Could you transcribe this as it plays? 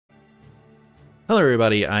Hello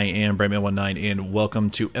everybody, I am Brightman19 and welcome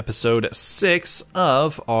to episode 6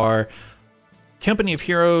 of our Company of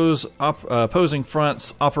Heroes Opposing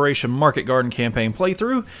Fronts Operation Market Garden campaign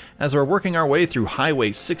playthrough as we're working our way through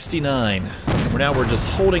Highway 69. We're just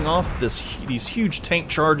holding off these huge tank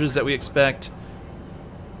charges that we expect.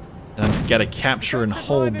 And I've got to capture and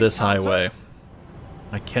hold this highway.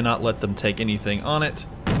 I cannot let them take anything on it.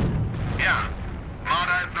 Yeah, Marder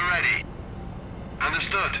at the ready.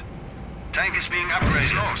 Understood. Tank is being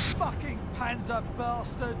upgraded. Fucking Panzer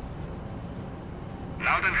bastards!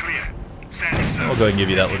 Loud and clear. Send, sir. I'll go ahead and give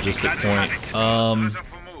you that logistic point.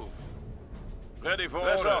 Ready for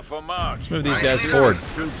order for march. Let's move these guys forward.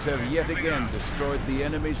 Troops have yet again destroyed the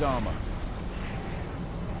enemy's armor.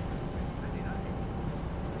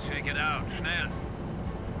 Shake it out, schnell.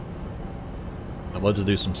 I'd love to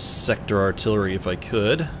do some sector artillery if I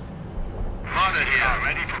could. Marder here,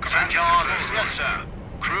 ready for command. Your orders, yes sir.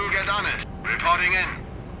 Crew get on it. Reporting in.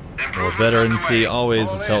 Well, veterancy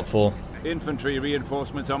always is helpful. Infantry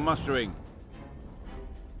reinforcements are mustering.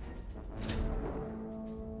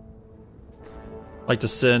 I'd like to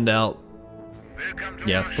send out,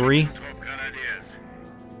 3.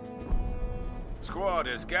 Squad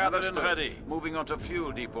is gathered and ready. Moving on to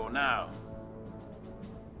fuel depot now.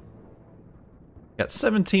 Got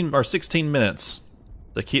 17 or 16 minutes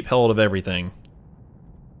to keep hold of everything.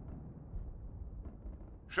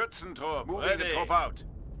 Schützentrupp, moving the troop out.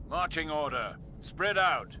 Marching order. Spread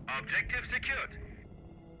out. Objective secured.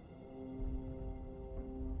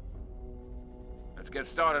 Let's get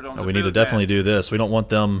started on Oh, we need to definitely do this. We don't want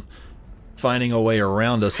them finding a way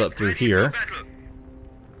around us up through here.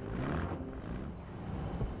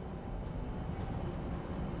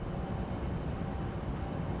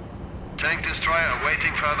 Tank destroyer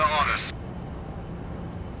awaiting further orders.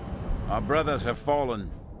 Our brothers have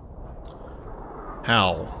fallen.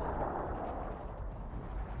 How?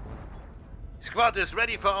 Squad is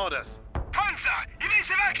ready for orders. Panzer!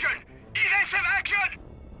 Evasive action! Evasive action!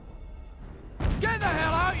 Get the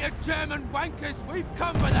hell out, you German wankers! We've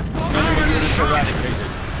come with a Enemy unit eradicated.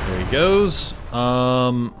 There he goes.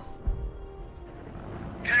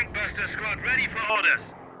 Tank buster squad ready for orders.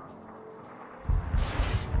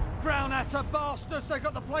 brown atter bastards! They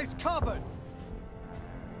got the place covered!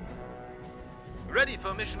 Ready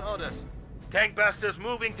for mission orders. Tank busters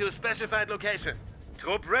moving to specified location.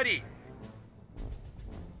 Troop ready.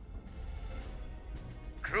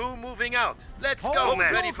 Crew moving out. Let's go,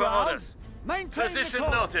 man. Ready for orders. Maintain Position the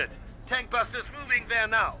noted. Tank busters moving there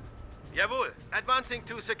now. Jawohl. Advancing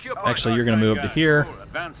to secure point. Actually, you're going to move up to here.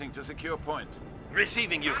 Advancing to secure point.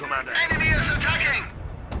 Receiving you, Commander. Enemy is attacking.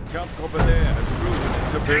 Kampfgruppe Leer has proven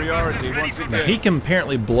its superiority once Now, again. he can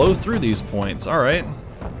apparently blow through these points. Alright.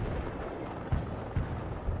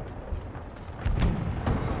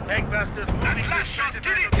 Tank busters moving to specified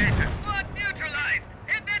location. Squad neutralized.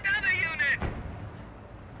 Hit that other unit.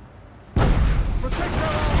 Protect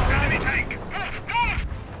our armor! Enemy tank. Move!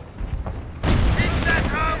 Hit that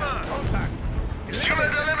armor. Contact!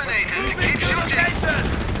 Steward eliminated. Keep shooting.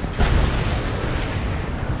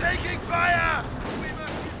 Taking fire.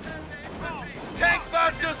 Tank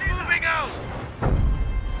busters moving out.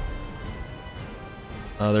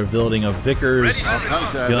 They're building a Vickers Our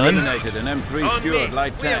Panzer have gun. eliminated an M3 Stuart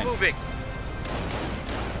light We are tank. moving.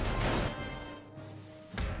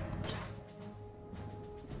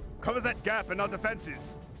 Cover that gap in our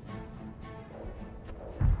defenses!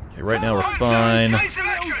 Okay, right now we're fine.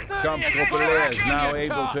 Kampfgruppe Leer is now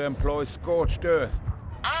able to employ scorched earth.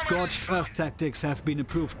 Scorched earth tactics have been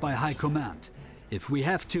approved by High Command. If we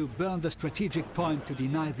have to, burn the strategic point to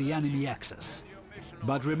deny the enemy access.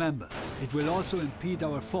 But remember, it will also impede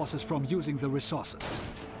our forces from using the resources.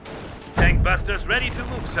 Tank busters ready to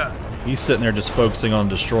move, sir. He's sitting there just focusing on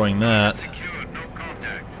destroying that. Secured, no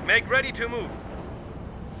contact. Make ready to move.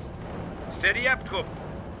 Steady up, troop.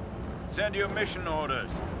 Send your mission orders.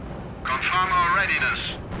 Confirm our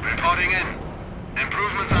readiness. Reporting in.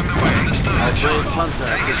 Improvements underway. Understood. Our brave Panzer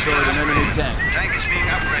have destroyed an enemy tank. Tank is being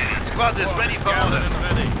upgraded. Squad is ready for Gathered orders.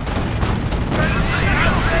 and ready.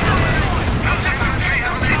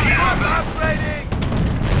 Upgrading!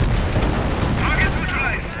 Target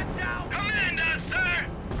neutralized. Commander, sir!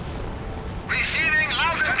 Receiving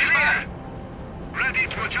loud and clear. Ready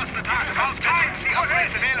to adjust the target. Contingency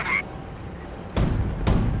upgrades available.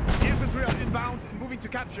 Infantry are inbound and moving to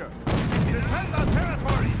capture. Defend our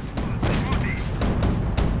territory!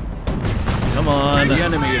 Come on. The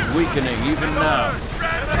enemy is weakening even now.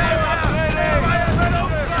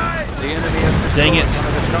 The enemy has Dang it.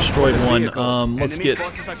 destroyed one of the Destroyed Kampfgruppe one. vehicles. Let's get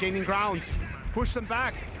forces are gaining ground. Push them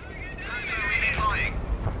back. Redeploying.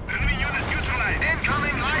 Enemy unit neutralized.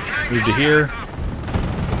 Incoming light tank. moved to here.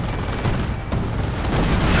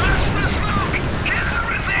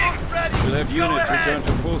 We'll have units return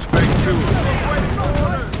to full strength soon.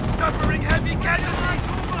 Covering heavy casualties.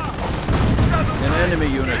 An enemy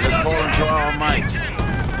unit has fallen to our might.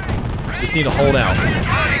 Just need to hold out.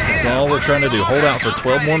 That's all we're trying to do. Hold out for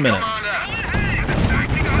 12 more minutes.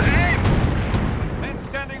 Men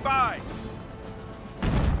standing by.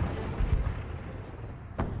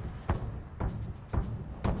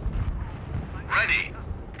 Ready.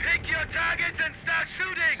 Pick your targets and start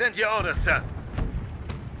shooting. Send your orders, sir.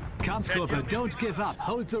 Kampfgruppe, don't give up.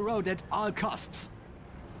 Hold the road at all costs.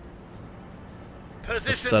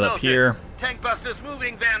 Position Set up noted. here. Tank busters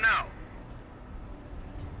moving there now.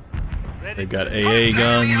 They've got AA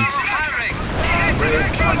guns. Brave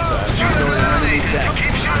Panzer has destroyed an enemy deck.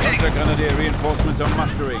 Panzer Grenadier reinforcements are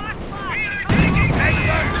mustering.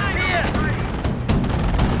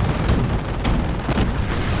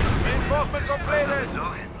 Reinforcement completed.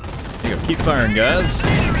 There you go. Keep firing, guys.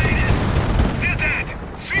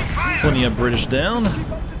 Plenty of British down.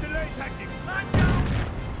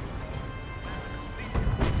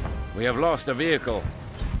 We have lost a vehicle.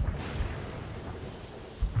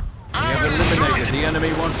 We have eliminated the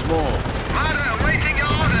enemy once more. Waiting your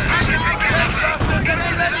orders.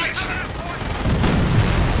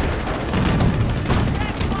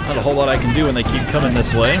 Not a whole lot I can do when they keep coming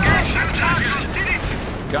this way.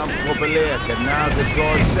 Kampfgruppe Leer can now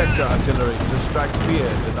deploy sector artillery to strike fear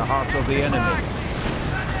to the hearts of the enemy.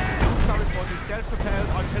 Sorry for the self-propelled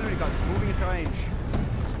artillery guns moving into range.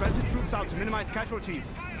 Spread the troops out to minimize casualties.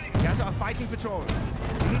 Gather a fighting patrol.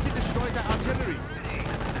 We need to destroy that artillery.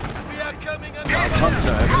 We are coming Our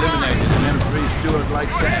Panzer have eliminated an M3 Stuart light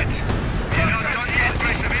tank.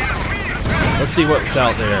 Let's see what's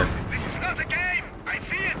out there. This is not a game. I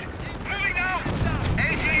see it. Moving now.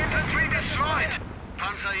 80 infantry destroyed.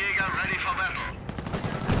 Panzerjäger ready for battle.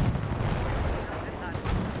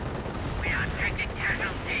 We are taking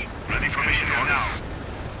casualties. Ready for mission orders.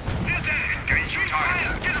 We're there. Engage your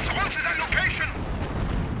target. Get us all to that location.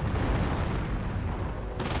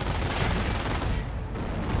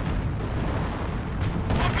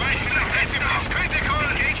 Operation objective is critical.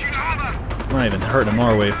 Engaging armor. We're not even hurting them,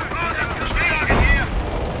 are we?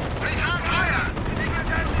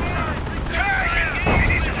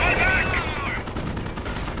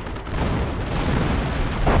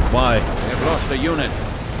 Why? We have lost a unit.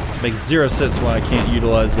 Makes zero sense why I can't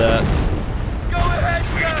utilize that. Go ahead,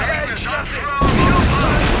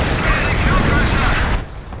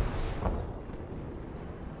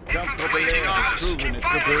 Kampfgruppe Leer has proven its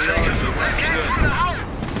superiority once again.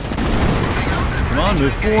 Come on,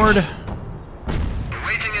 move forward.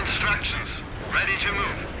 Awaiting instructions. Ready to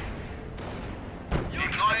move.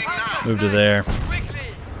 Deploying now. Move to there.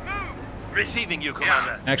 quickly. Receiving you,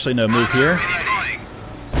 Commander. Actually, no, move here.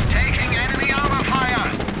 Taking enemy armor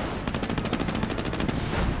fire.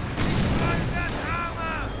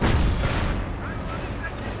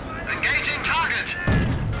 Engaging target.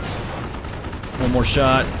 One more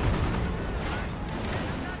shot.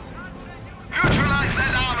 Neutralize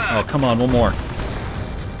that armor. Oh, come on, one more.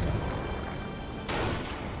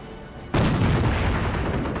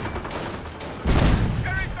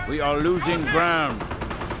 We are losing ground.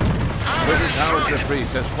 British howitzer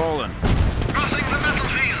priest has fallen. Crossing the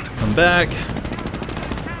battlefield. Come back.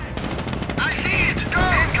 I see it. Go.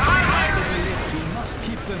 Incoming. We must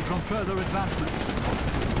keep them from further advancement.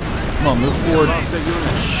 Come on, move forward. Lost a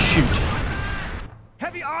unit. Shoot.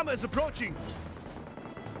 Heavy armor is approaching.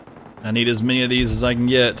 I need as many of these as I can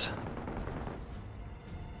get.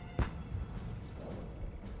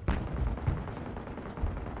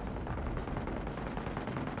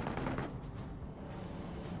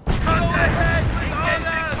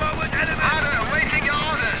 Marder, awaiting your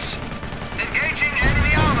orders. Engaging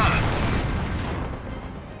enemy armor.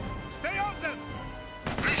 Stay on them.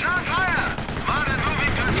 Return fire. Marder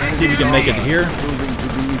moving to See if we can make it here. Proving to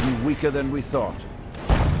be even weaker than we thought.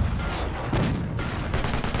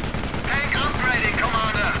 Tank upgrading,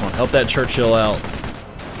 Commander. Come on, help that Churchill out.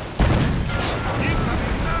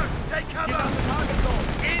 Take cover.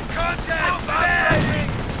 In contact.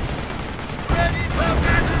 Ready for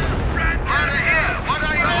battle. Marder here. What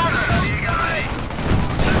are your orders? You guys.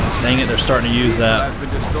 Dang it, they're starting to use that. Has been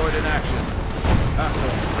destroyed in action.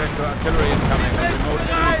 Sector artillery incoming on remote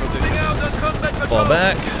enemy position. Fall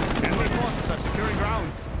back. Enemy forces are securing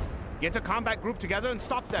ground. Get a combat group together and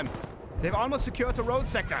stop them. They've almost secured the road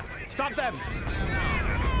sector. Stop them.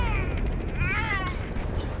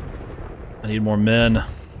 I need more men.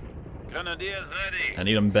 Grenadiers ready. I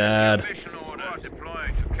need them bad. Mission order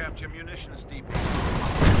deploying to capture munitions depot.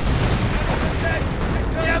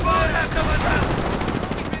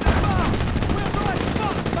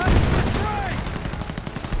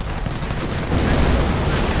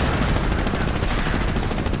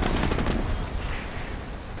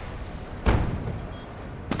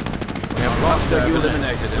 Panzer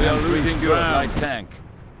eliminated. We are losing ground. Light tank.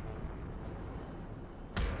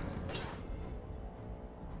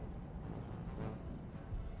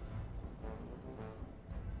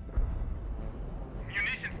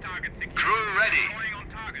 Munitions target secure. Crew ready. On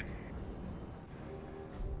target.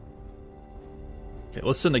 Okay,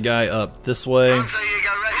 let's send a guy up this way.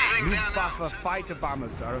 Luftwaffe fighter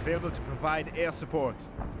bombers are available to provide air support.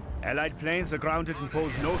 Allied planes are grounded and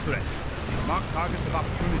pose no threat. Mark targets of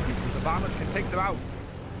opportunity so the bombers can take them out.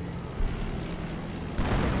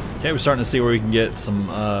 Okay, we're starting to see where we can get some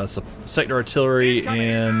sector artillery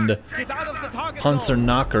and Get out of the target Panzer zone.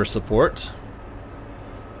 Knocker support.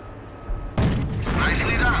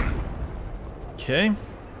 Nicely done. Okay.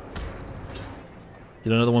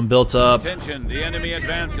 Get another one built up. Attention, the enemy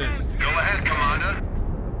advances. Go ahead, Commander.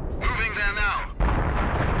 Moving there now.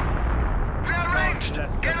 We're ranged.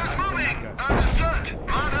 Get us moving. Understood.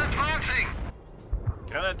 Commander advancing.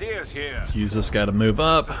 Grenadiers here. Let's use this guy to move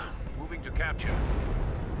up. Moving to capture.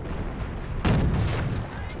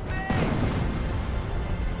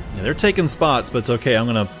 Yeah, they're taking spots, but it's okay. I'm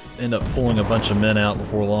gonna end up pulling a bunch of men out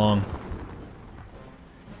before long.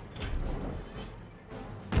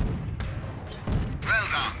 Well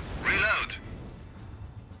done. Reload.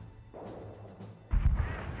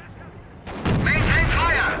 Maintain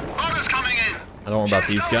fire. Orders coming in. I don't know about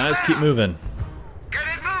these guys. Keep moving. Get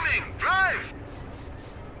it moving. Drive.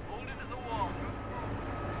 Hold it at the wall.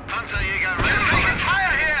 Panzerjäger ready. Taking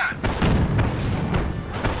fire here.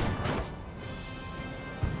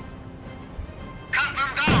 Cut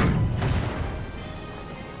them down.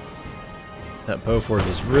 That Bofors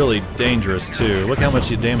is really dangerous too. Look how much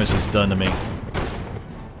damage he's done to me.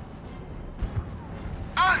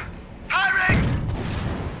 On. Firing.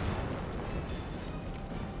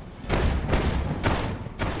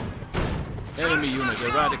 Enemy unit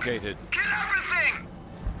eradicated. Kill everything.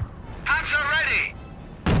 Panzer ready.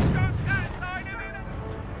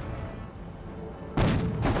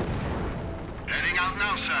 Heading out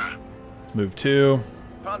now, sir. Move 2.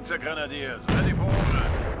 Panzer Grenadiers, ready for order.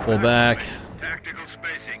 Pull back. Tactical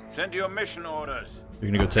spacing. Send your mission orders. We're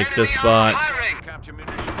gonna go take this spot. Firing. Capture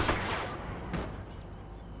munitions.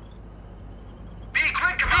 Be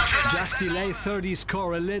quick about it. Just delay 30's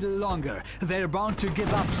core a little longer. They're bound to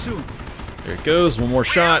give up soon. There it goes. One more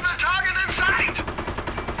shot. Target in sight.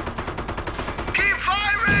 Keep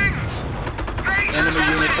firing. Base Enemy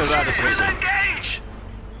unit established. eradicated. We'll engage.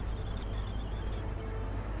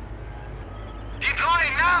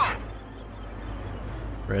 Deploying now.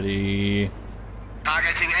 Ready.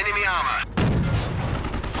 Targeting enemy armor.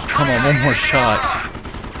 Come on, one more shot.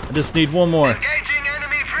 I just need one more. Engaging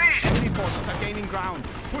enemy freeze. Enemy forces are gaining ground.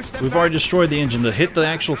 Push them We've back. already destroyed the engine to hit the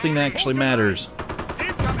actual thing that actually matters.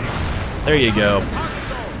 Incoming. There you go. Target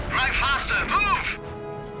zone. Drive faster. Move.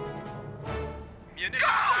 Munitions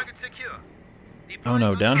target secure. Oh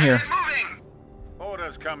no, down here. Moving.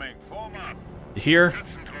 Orders coming. Form up. Here.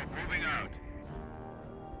 Schützentrupp moving out.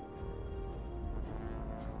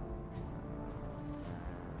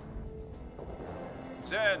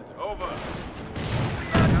 Send. Over.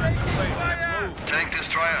 Let's move. Tank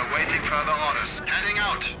destroyer waiting further orders. Heading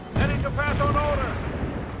out. Heading to pass on orders.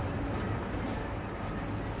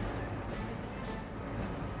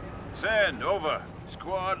 Send. Over.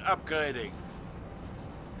 Squad upgrading.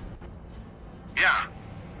 Yeah.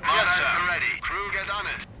 Yes, sir. Modern ready. Crew get on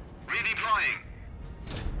it. Redeploying.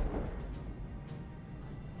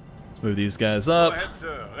 Let's move these guys Go up. ahead,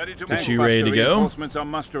 sir. Ready to Get move. you ready to go. Reinforcements are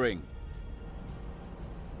mustering.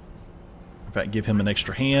 In fact, give him an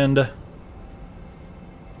extra hand.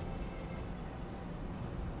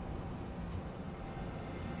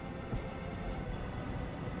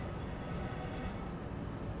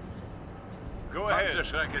 Go ahead.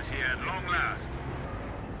 Panzerschreck is here at long last.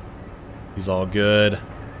 He's all good.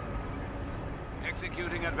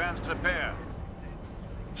 Executing advanced repair.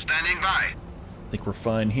 Standing by. I think we're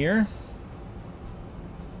fine here.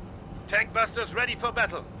 Tank busters ready for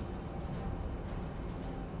battle.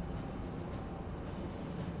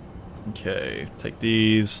 Okay, take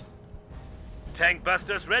these. Tank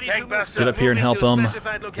busters ready to move. Get up here and help them.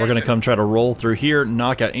 We're going to come try to roll through here,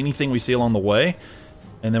 knock out anything we see along the way,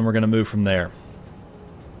 and then we're going to move from there.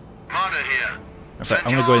 Marder here. In fact,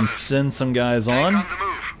 I'm going to go ahead and send some guys Tank on. on the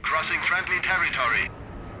move. Crossing friendly territory.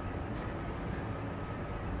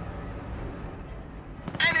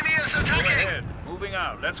 Enemy is Go attacking. ahead. Moving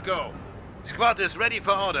out. Let's go. Squad is ready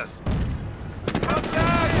for orders. The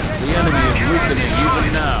enemy is weakening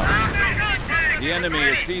even now. The enemy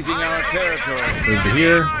is seizing our territory. Move to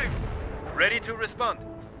here. Ready to respond.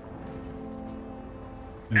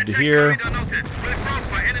 Move to here. Noted. We'll cross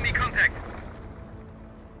for enemy contact.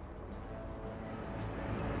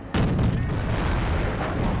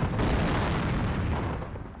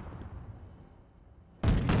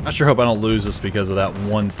 I sure hope I don't lose this because of that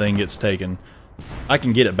one thing gets taken. I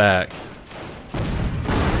can get it back.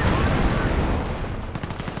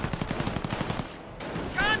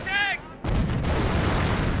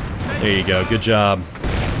 There you go. Good job.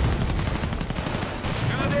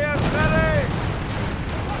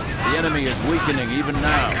 The enemy is weakening even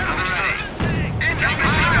now.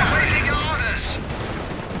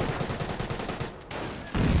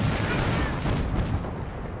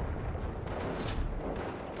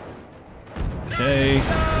 Okay.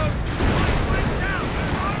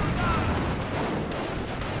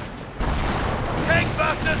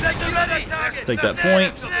 Take that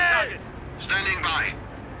point. Standing by.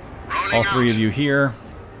 All three of you here.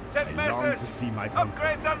 I long to see my bunker.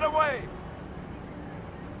 Upgrades underway!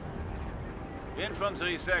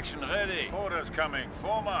 Infantry section ready. Orders coming.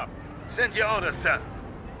 Form up. Send your orders, sir.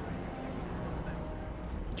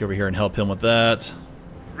 Get over here and help him with that.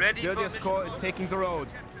 Ready for 30th Corps is taking the road.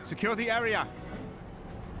 Secure the area.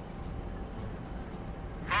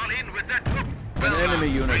 Fall in with that troop. An enemy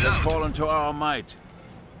unit has fallen to our might.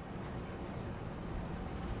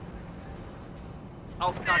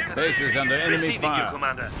 Base is under enemy fire.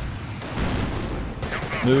 Commander.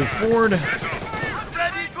 Move forward.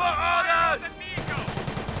 Ready for orders!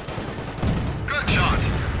 Good shot.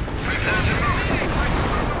 Prepare to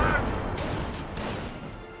move.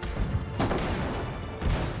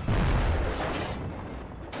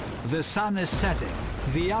 The sun is setting.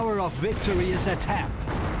 The hour of victory is at hand.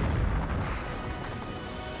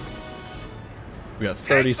 We got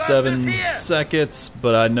 37 seconds,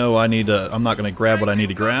 but I know I need to. I'm not going to grab what I need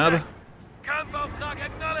to grab. Kampfauftrag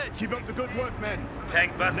acknowledged! Keep up the good work, men.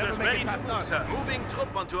 Tank busters Never make ready it to past move, us. sir. Moving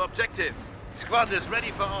troop onto objective. Squad is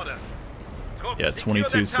ready for order. Troop, Yeah, secure 22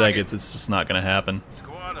 that target. seconds. It's just not going to happen.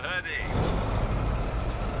 Squad ready.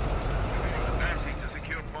 Advancing to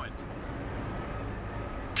secure point.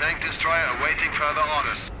 Tank destroyer awaiting further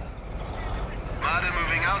orders. Marder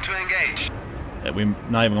moving out to engage. Yeah, we're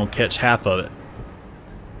not even going to catch half of it.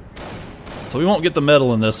 So we won't get the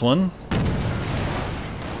medal in this one.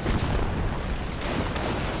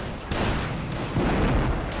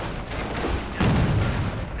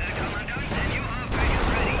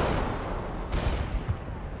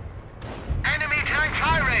 Enemy tank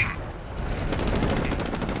firing.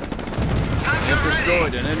 Have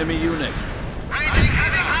destroyed an enemy unit. Raging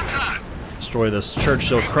heavy hunter. Destroy this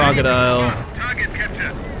Churchill crocodile. Target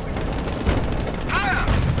captured. Fire!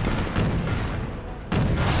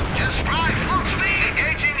 Just fly full speed.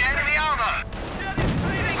 Engaging enemy armor.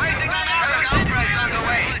 Waiting on order. Upgrades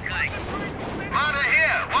underway. Marder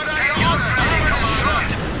here. What are your orders?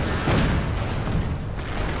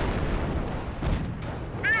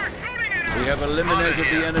 We have eliminated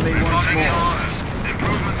the enemy once more.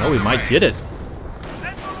 Oh, we might get it.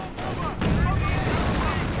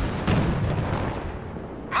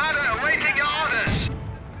 Marder awaiting your orders.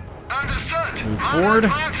 Understood. Move Marder forward.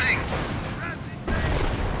 advancing.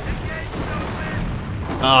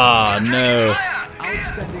 Ah, no.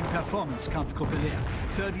 Outstanding performance, Kampfgruppe.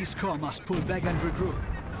 30th Corps must pull back and regroup.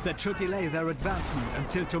 That should delay their advancement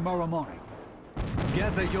until tomorrow morning.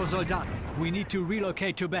 Gather your Soldaten. We need to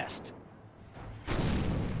relocate to Best.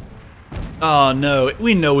 Oh, no.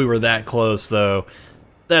 We know we were that close, though.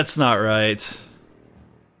 That's not right.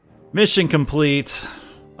 Mission complete.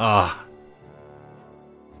 Ah.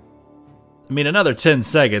 I mean, another 10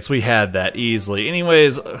 seconds, we had that easily.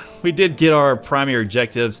 Anyways, we did get our primary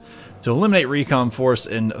objectives to eliminate recon force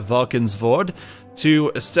in Valkensvoorde,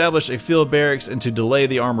 to establish a field barracks, and to delay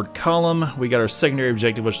the armored column. We got our secondary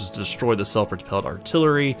objective, which was to destroy the self-propelled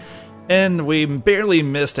artillery. And we barely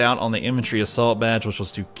missed out on the infantry assault badge, which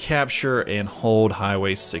was to capture and hold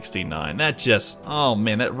Highway 69. That just, oh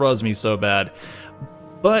man, that rubs me so bad.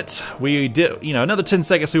 But we did, you know, another 10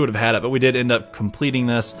 seconds we would have had it, but we did end up completing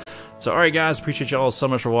this. So, alright guys, appreciate y'all so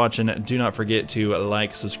much for watching. Do not forget to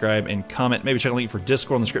like, subscribe, and comment. Maybe check the link for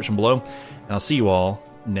Discord in the description below. And I'll see you all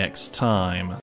next time.